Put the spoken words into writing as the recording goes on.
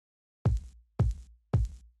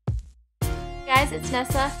guys, it's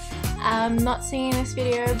Nessa. I'm not singing this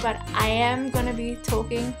video, but I am gonna be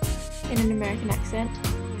talking in an American accent,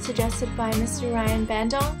 suggested by Mr. Ryan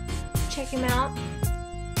Bandong. Check him out.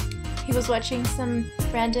 He was watching some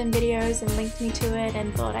random videos and linked me to it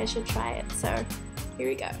and thought I should try it, so here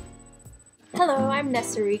we go. Hello, I'm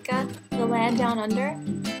Nessa Rica, the land down under.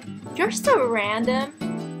 You're so random.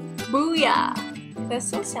 Booyah! That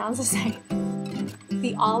still sounds the same.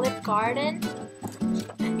 The Olive Garden.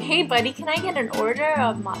 Hey buddy, can I get an order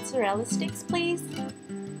of mozzarella sticks, please?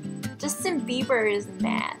 Justin Bieber is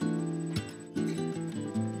mad.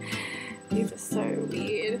 These are so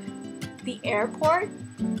weird. The airport.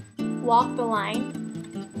 Walk the line.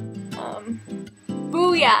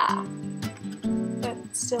 Booyah! That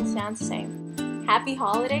still sounds the same. Happy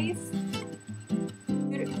holidays.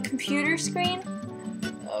 Computer screen.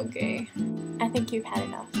 Okay, I think you've had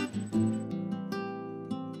enough.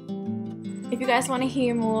 If you guys want to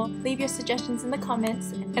hear more, leave your suggestions in the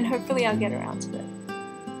comments and hopefully I'll get around to them.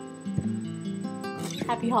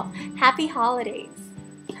 Happy holidays.